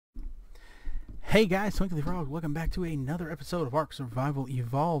Hey guys, Twinkly Frog, welcome back to another episode of Ark Survival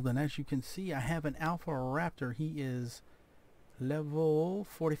Evolved. And as you can see, I have an Alpha Raptor. He is level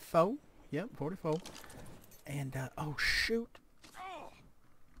 44. Yep, 44. And, oh shoot.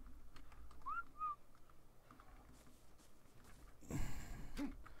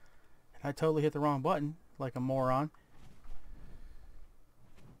 I totally hit the wrong button, like a moron.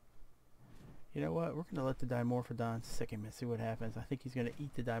 You know what? We're going to let the Dimorphodon sick him and see what happens. I think he's going to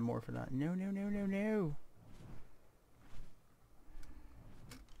eat the Dimorphodon. No, no, no, no, no.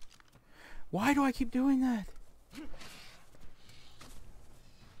 Why do I keep doing that?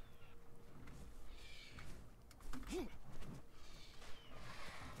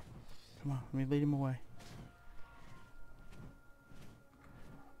 Come on, let me lead him away.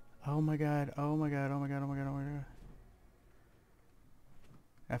 Oh my god, oh my god, oh my god, oh my god, oh my god.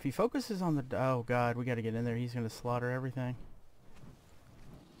 Now if he focuses on the... Oh god, we gotta get in there. He's gonna slaughter everything.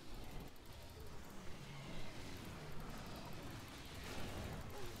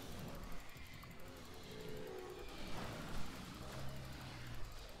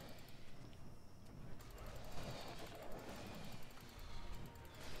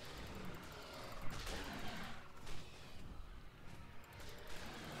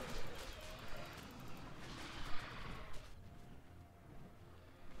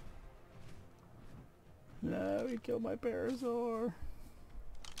 No, he killed my Parasaur.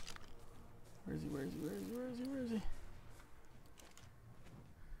 Where is he? Where is he? Where is he? Where is he? Where is he?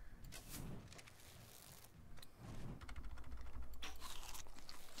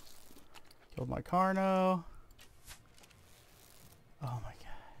 Killed my Carno. Oh my god.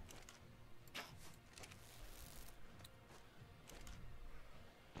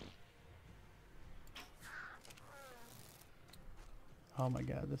 Oh my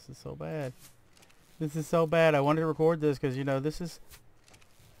god, this is so bad. This is so bad. I wanted to record this because, you know, this is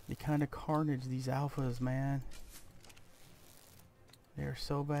the kind of carnage these alphas, man. They're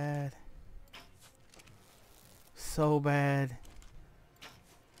so bad. So bad.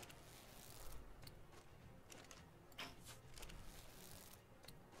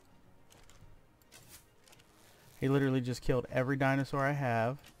 He literally just killed every dinosaur I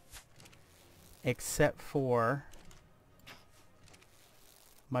have. Except for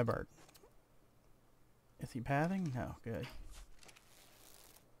my bird. Is he pathing? No, good.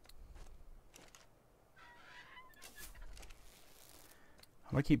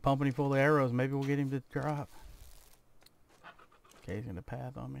 I'm gonna keep pumping him full of arrows. Maybe we'll get him to drop. Okay, he's gonna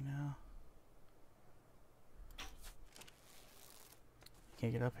path on me now.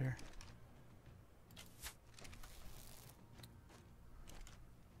 Can't get up here.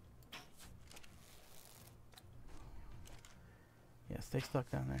 Yeah, stay stuck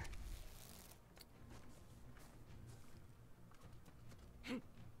down there.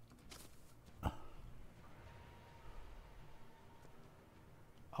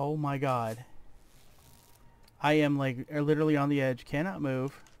 Oh my god. I am like literally on the edge. Cannot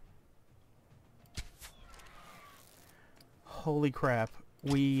move. Holy crap.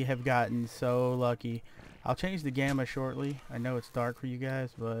 We have gotten so lucky. I'll change the gamma shortly. I know it's dark for you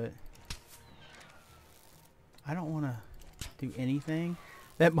guys, but I don't want to do anything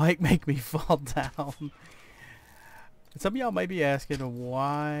that might make me fall down. Some of y'all might be asking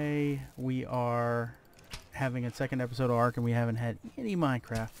why we are having a second episode of Ark and we haven't had any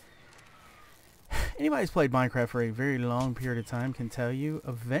Minecraft. Anybody who's played Minecraft for a very long period of time can tell you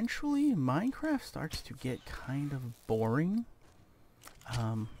eventually Minecraft starts to get kind of boring.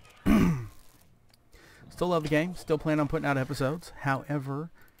 Still love the game, still plan on putting out episodes.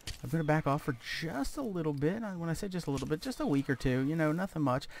 However, I'm going to back off for just a little bit. When I say just a little bit, just a week or two, you know, nothing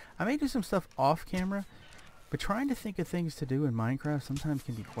much. I may do some stuff off camera, but trying to think of things to do in Minecraft sometimes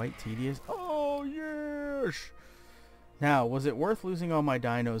can be quite tedious. Oh, yes! Now, was it worth losing all my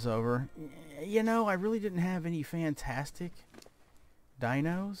dinos over? You know, I really didn't have any fantastic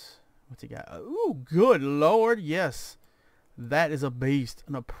dinos. What's he got? Ooh, good lord, yes. That is a beast.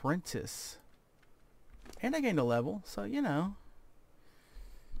 An apprentice. And I gained a level, so, you know.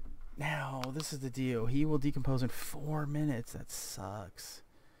 Now, this is the deal. He will decompose in 4 minutes. That sucks.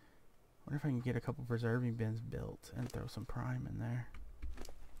 Wonder if I can get a couple preserving bins built and throw some prime in there.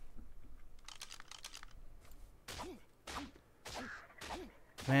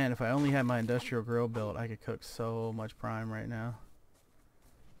 Man, if I only had my industrial grill built, I could cook so much prime right now.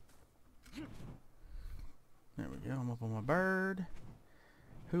 There we go. I'm up on my bird.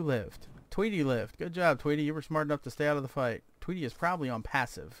 Who lived? Tweety lived. Good job, Tweety. You were smart enough to stay out of the fight. Tweety is probably on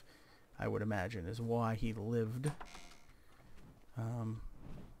passive, I would imagine, is why he lived.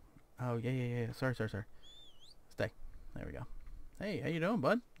 Oh, yeah. Sorry. Stay. There we go. Hey, how you doing,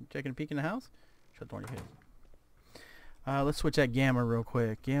 bud? You taking a peek in the house? So 20 feet. Let's switch that gamma real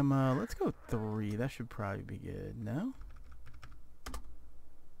quick. Gamma, let's go 3. That should probably be good. No?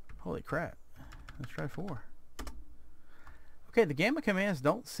 Holy crap. Let's try 4. Okay, the gamma commands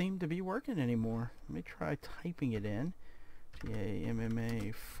don't seem to be working anymore. Let me try typing it in.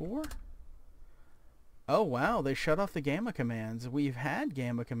 GAMMA 4. Oh wow, they shut off the gamma commands. We've had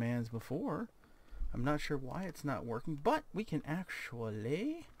gamma commands before. I'm not sure why it's not working, but we can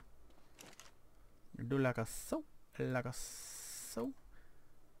actually do like a so. Like a so.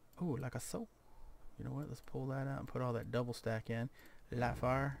 Oh, like a so. You know what? Let's pull that out and put all that double stack in. Light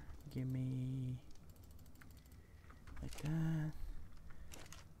fire. Give me like that.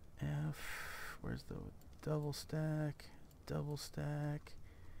 F. Where's the double stack? Double stack.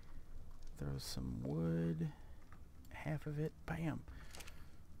 Throw some wood. Half of it. Bam.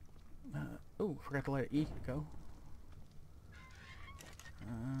 Oh, forgot to let E go.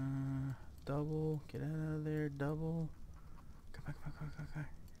 Double. Get out of there. Double. Come on, come on, come on, come on, come on.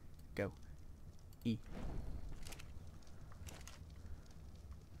 Go. E.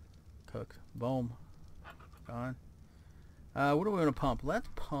 Cook. Boom. Gone. What do we want to pump? Let's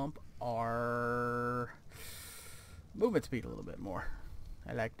pump our movement speed a little bit more.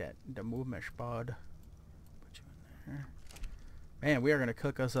 I like that. The movement speed. Put you in there. Man, we are going to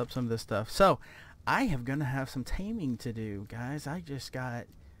cook us up some of this stuff. So, I am going to have some taming to do, guys. I just got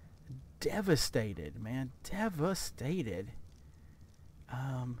devastated, man. Devastated.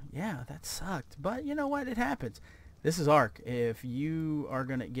 Yeah, that sucked. But you know what? It happens. This is Ark. If you are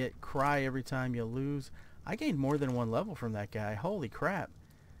going to get cry every time you lose, I gained more than 1 level from that guy. Holy crap.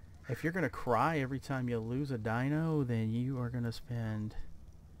 If you're going to cry every time you lose a dino, then you are going to spend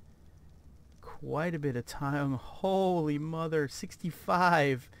quite a bit of time. Holy mother,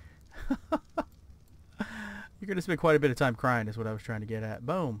 65. You're going to spend quite a bit of time crying is what I was trying to get at.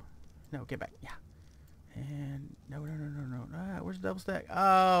 Boom. No, get back. Yeah. And no. Where's the double stack?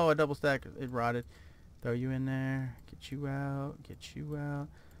 Oh, a double stack. It rotted. Throw you in there. Get you out. Get you out.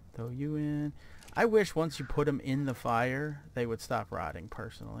 Throw you in. I wish once you put them in the fire, they would stop rotting,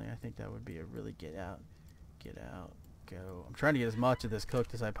 personally. I think that would be a really get out, go. I'm trying to get as much of this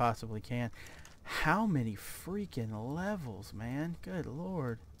cooked as I possibly can. How many freaking levels, man? Good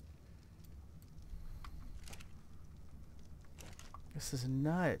Lord. This is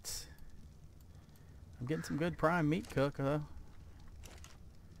nuts. I'm getting some good prime meat cook, though.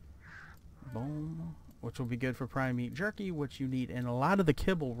 Boom. Which will be good for prime meat jerky, which you need in a lot of the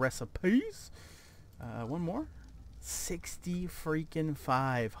kibble recipes. One more. 60 freaking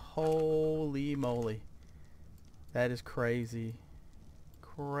 5. Holy moly. That is crazy.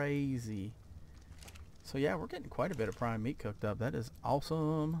 Crazy. So yeah, we're getting quite a bit of prime meat cooked up. That is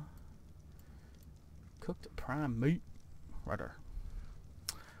awesome. Cooked prime meat. Right there.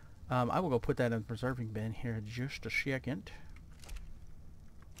 I will go put that in the preserving bin here in just a second.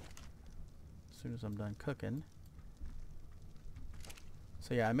 As soon as I'm done cooking.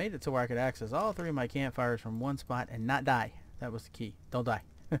 So yeah, I made it to where I could access all 3 of my campfires from one spot and not die. That was the key. Don't die.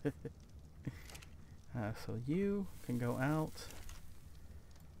 So you can go out.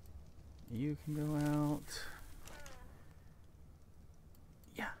 You can go out.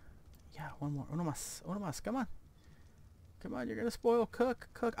 Yeah. Yeah, one more. One más. Come on. Come on, you're going to spoil cook.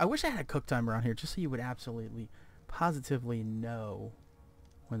 I wish I had a cook timer around here just so you would absolutely, positively know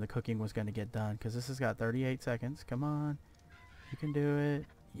when the cooking was going to get done. Because this has got 38 seconds. Come on. You can do it.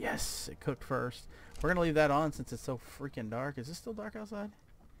 Yes, it cooked first. We're going to leave that on since it's so freaking dark. Is it still dark outside?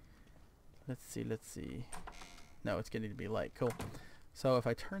 Let's see. No, it's getting to be light. Cool. So if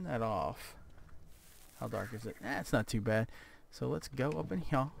I turn that off, how dark is it? It's not too bad. So let's go up in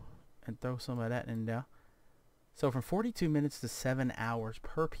here and throw some of that in there. So from 42 minutes to 7 hours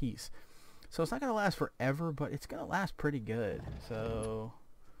per piece. So it's not going to last forever, but it's going to last pretty good. So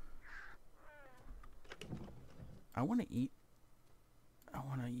I want to eat.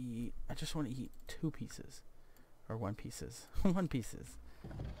 I just want to eat 2 pieces. Or 1 pieces. 1 pieces.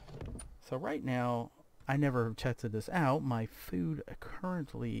 So right now, I never tested this out. My food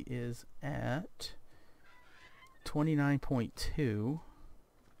currently is at 29.2.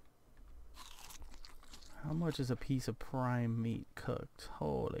 How much is a piece of prime meat cooked?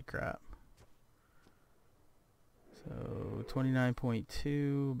 Holy crap. So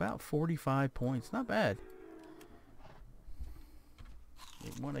 29.2, about 45 points. Not bad.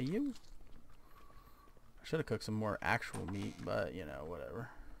 Need one of you. I should have cooked some more actual meat, but you know, whatever.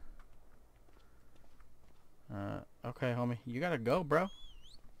 Okay, homie, you gotta go, bro.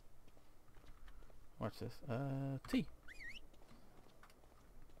 Watch this. Tea.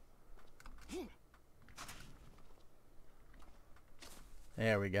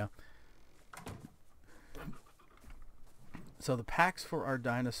 There we go. So the packs for our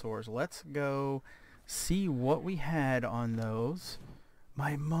dinosaurs. Let's go see what we had on those.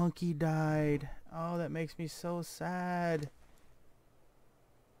 My monkey died. Oh, that makes me so sad.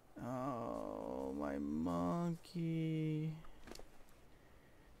 Oh, my monkey.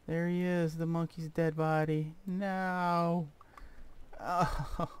 There he is, the monkey's dead body. No.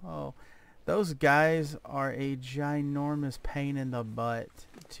 Oh, those guys are a ginormous pain in the butt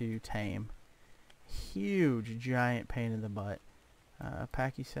to tame. Huge, giant pain in the butt.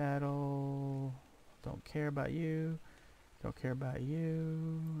 Packy saddle. Don't care about you. Don't care about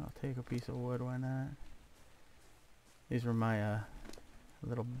you. I'll take a piece of wood, why not? These were my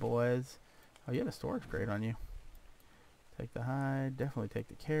little boys. Oh, you have a storage crate on you. Take the hide. Definitely take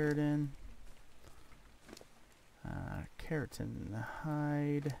the keratin. Keratin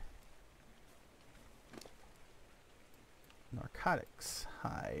hide. Narcotics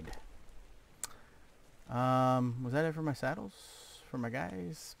hide. Was that it for my saddles? For my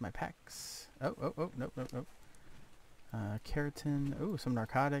guys? My packs? Nope. Keratin. Ooh, some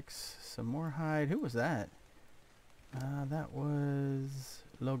narcotics. Some more hide. Who was that? That was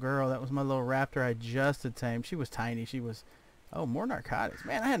a little girl. That was my little raptor I just had tamed. She was tiny. She was... Oh, more narcotics.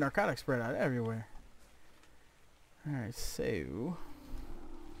 Man, I had narcotics spread out everywhere. Alright, so... We're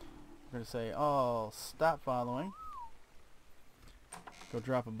going to say, oh, stop following. Go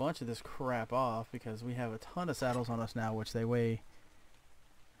drop a bunch of this crap off because we have a ton of saddles on us now, which they weigh.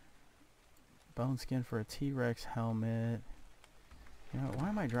 Bone skin for a T-Rex helmet. You know, why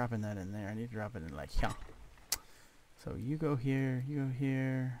am I dropping that in there? I need to drop it in like here. So you go here, you go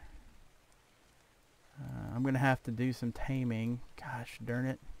here. I'm going to have to do some taming. Gosh darn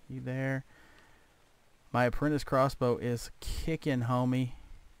it. You there. My apprentice crossbow is kicking, homie.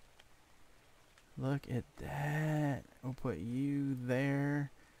 Look at that. We'll put you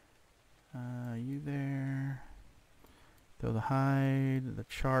there. You there. Throw the hide, the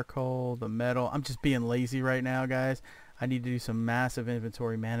charcoal, the metal. I'm just being lazy right now, guys. I need to do some massive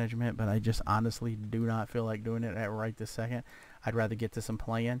inventory management, but I just honestly do not feel like doing it at right this second. I'd rather get to some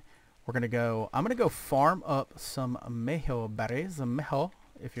playing. We're going to go, I'm going to go farm up some mejo berries. A mejo.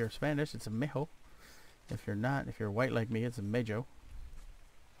 If you're Spanish, it's a mejo. If you're not, if you're white like me, it's a mejo.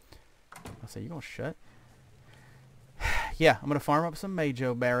 I'll say, you gonna shut? Yeah, I'm gonna farm up some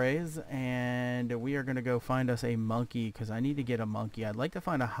mejo berries, and we are gonna go find us a monkey because I need to get a monkey. I'd like to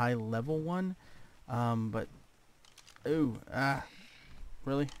find a high level one, but ooh,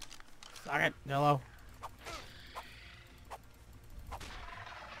 really? Suck it, Dillo.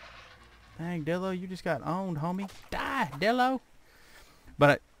 Dang, Dillo, you just got owned, homie. Die, Dillo.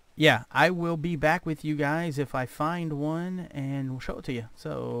 But yeah, I will be back with you guys if I find one, and we'll show it to you.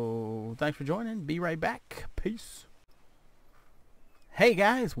 So, thanks for joining. Be right back. Peace. Hey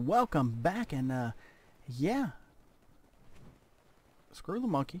guys, welcome back, and yeah. Screw the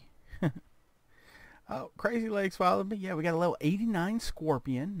monkey. Oh, Crazy Legs followed me. Yeah, we got a level 89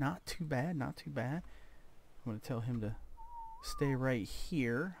 scorpion. Not too bad, not too bad. I'm going to tell him to stay right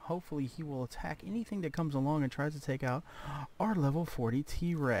here. Hopefully he will attack anything that comes along and tries to take out our level 40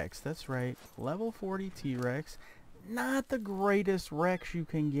 T-Rex. That's right, level 40 T-Rex. Not the greatest Rex you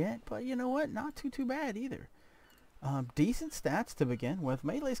can get, but you know what, not too bad either. Decent stats to begin with.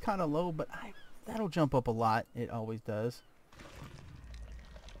 Melee's kind of low, but that'll jump up a lot. It always does.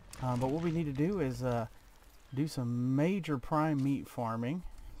 But what we need to do is do some major prime meat farming,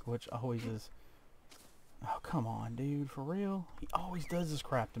 which always is... Oh, come on, dude. For real? He always does this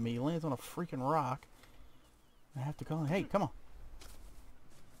crap to me. He lands on a freaking rock. I have to call him. Hey, come on.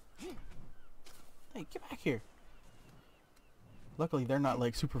 Hey, get back here. Luckily, they're not,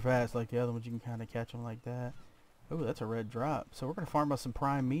 like, super fast like the other ones. You can kind of catch them like that. Oh, that's a red drop. So we're going to farm up some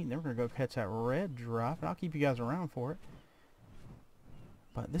prime meat, and then we're going to go catch that red drop. And I'll keep you guys around for it.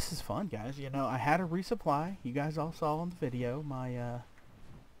 But this is fun, guys. You know, I had a resupply. You guys all saw in the video. My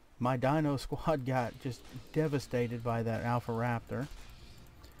dino squad got just devastated by that alpha raptor.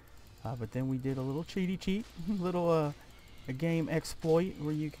 But then we did a little cheat, little a game exploit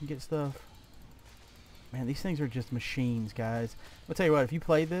where you can get stuff. Man, these things are just machines, guys. I'll tell you what, if you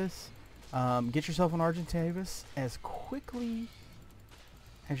play this, get yourself an Argentavis as quickly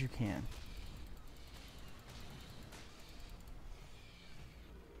as you can.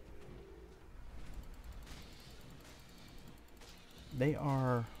 They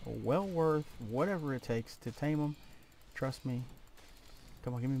are well worth whatever it takes to tame them. Trust me.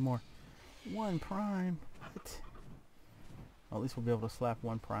 Come on, give me more. One prime. What? Well, at least we'll be able to slap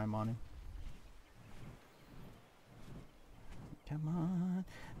one prime on him. Come on.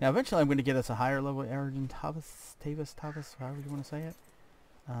 Now, eventually I'm going to get us a higher level Argentavis, however you want to say it.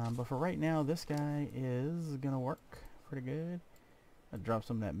 But for right now, this guy is going to work pretty good. I dropped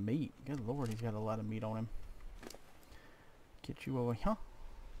some of that meat. Good lord, he's got a lot of meat on him. Get you over here.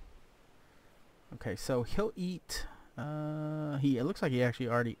 Okay, so he'll eat. It looks like he actually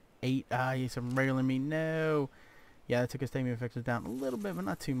already ate. He ate some regular meat. No. Yeah, that took his taming effects down a little bit, but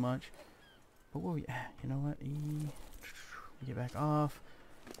not too much. But what we, you know what? Get back off.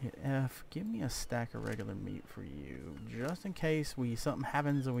 Hit F. Give me a stack of regular meat for you, just in case something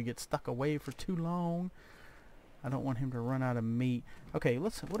happens and we get stuck away for too long. I don't want him to run out of meat. Okay,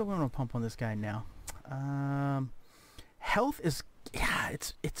 what do we want to pump on this guy now? Health is, yeah,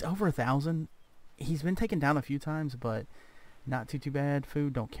 it's over 1,000. He's been taken down a few times, but not too bad.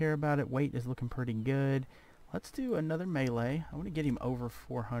 Food, don't care about it. Weight is looking pretty good. Let's do another melee. I want to get him over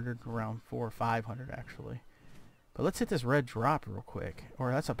 400, around 400 or 500 actually. But let's hit this red drop real quick.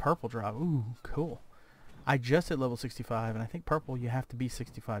 Or that's a purple drop. Ooh, cool. I just hit level 65, and I think purple you have to be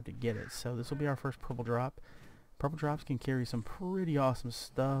 65 to get it. So this will be our first purple drop. Purple drops can carry some pretty awesome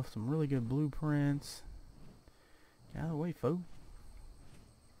stuff. Some really good blueprints. Get out of the way, fool.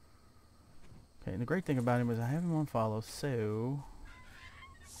 Okay, and the great thing about him is I have him on follow, so...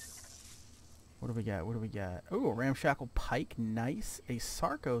 What do we got? What do we got? Oh, a ramshackle pike. Nice. A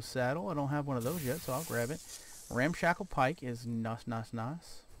Sarco saddle. I don't have one of those yet, so I'll grab it. Ramshackle pike is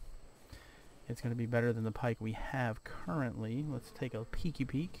nice. It's going to be better than the pike we have currently. Let's take a peeky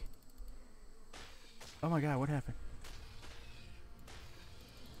peek. Oh my god, what happened?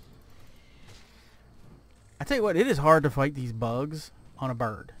 I tell you what, it is hard to fight these bugs on a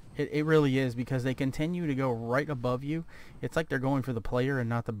bird. It really is, because they continue to go right above you. It's like they're going for the player and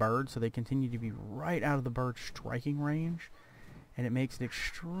not the bird, so they continue to be right out of the bird's striking range, and it makes it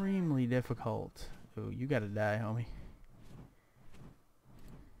extremely difficult. Ooh, you gotta die, homie.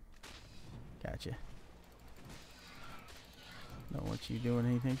 Gotcha. Don't want you doing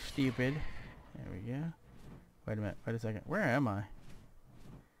anything stupid. There we go. Wait a minute. Wait a second. Where am I?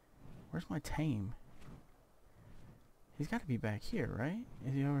 Where's my tame? He's got to be back here, right?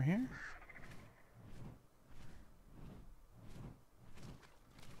 Is he over here?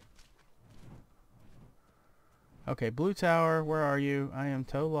 Okay, blue tower, where are you? I am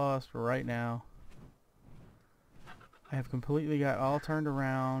so lost right now. I have completely got all turned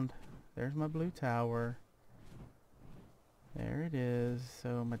around. There's my blue tower. There it is.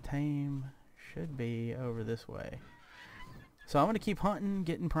 So my tame should be over this way. So I'm going to keep hunting,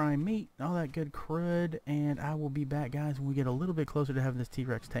 getting prime meat, all that good crud, and I will be back, guys, when we get a little bit closer to having this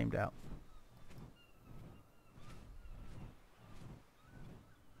T-Rex tamed out.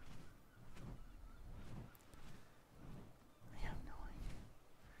 I have no idea.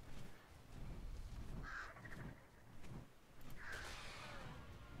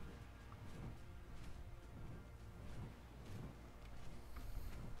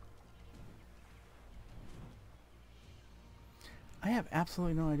 I have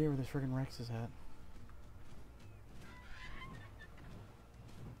absolutely no idea where this friggin' Rex is at.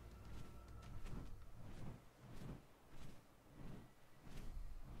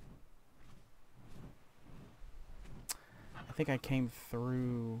 I think I came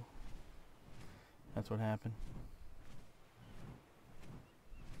through. That's what happened.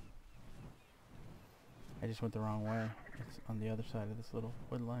 I just went the wrong way. It's on the other side of this little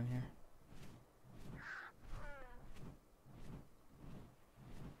wood line here.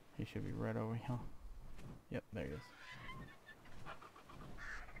 He should be right over here. Yep, there he is.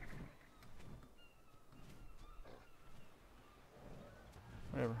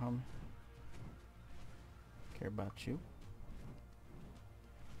 Whatever, homie. Care about you.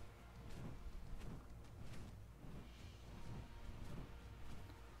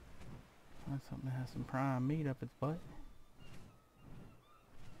 Find something that has some prime meat up its butt.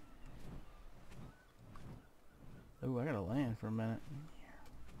 Ooh, I gotta land for a minute.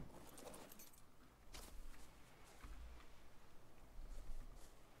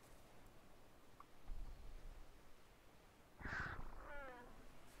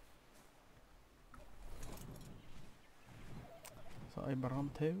 So a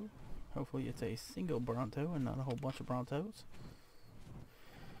Bronto. Hopefully it's a single Bronto and not a whole bunch of Brontos.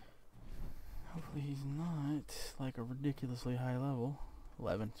 Hopefully he's not like a ridiculously high level.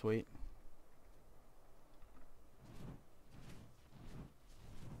 11, sweet.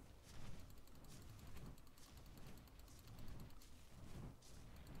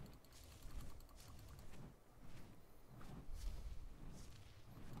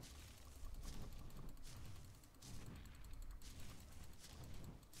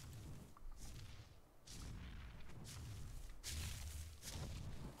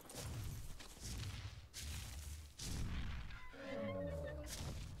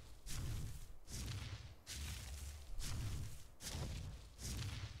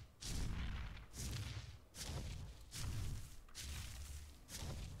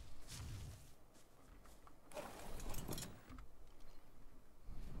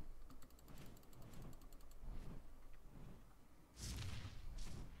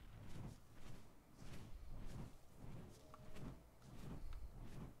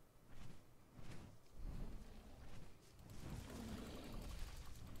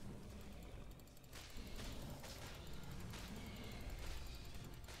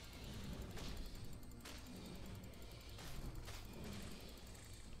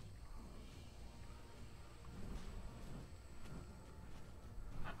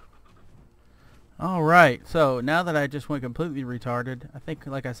 Alright, so now that I just went completely retarded, I think,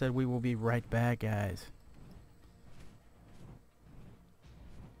 like I said, we will be right back, guys.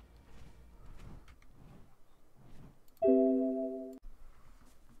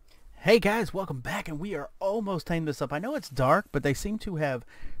 Hey guys, welcome back, and we are almost tamed this up. I know it's dark, but they seem to have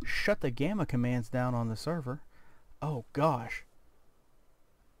shut the gamma commands down on the server. Oh gosh.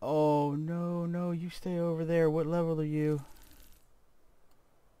 Oh no, you stay over there. What level are you?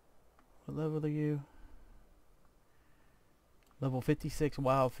 What level are you? Level 56,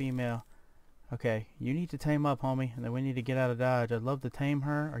 wild female. Okay, you need to tame up, homie, and then we need to get out of Dodge. I'd love to tame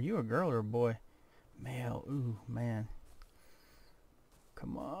her. Are you a girl or a boy? Male. Ooh, man.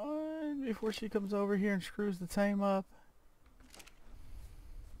 Come on, before she comes over here and screws the tame up.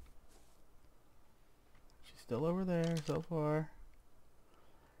 She's still over there so far.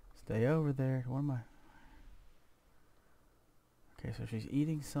 Stay over there. What am I? Okay, so she's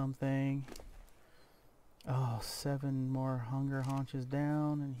eating something. Oh, 7 more hunger haunches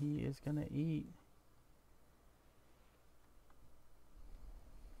down, and he is gonna eat.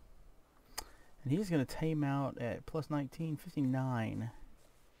 And he's gonna tame out at plus 19, 59.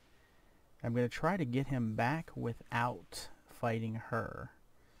 I'm going to try to get him back without fighting her.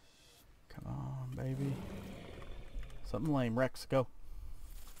 Come on, baby. Something lame. Rex, go.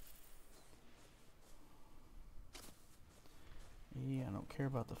 Yeah, I don't care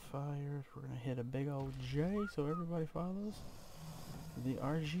about the fires. We're going to hit a big old J so everybody follows the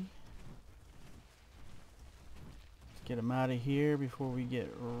RG. Let's get him out of here before we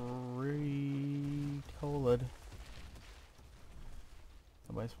get re-tolled.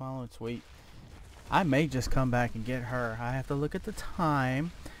 Nobody's following. Sweet. I may just come back and get her. I have to look at the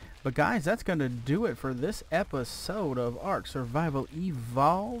time. But guys, that's going to do it for this episode of Ark Survival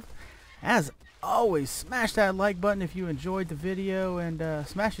Evolved. As always, smash that like button if you enjoyed the video, and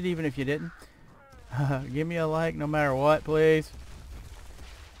smash it even if you didn't. Give me a like no matter what, please.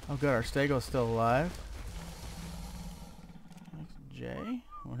 Oh good, our Stego's still alive. Thanks, Jay.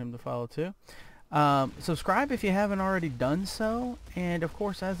 I want him to follow too. Subscribe if you haven't already done so, and of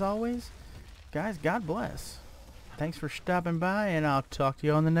course, as always, guys, God bless. Thanks for stopping by, and I'll talk to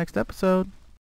you on the next episode.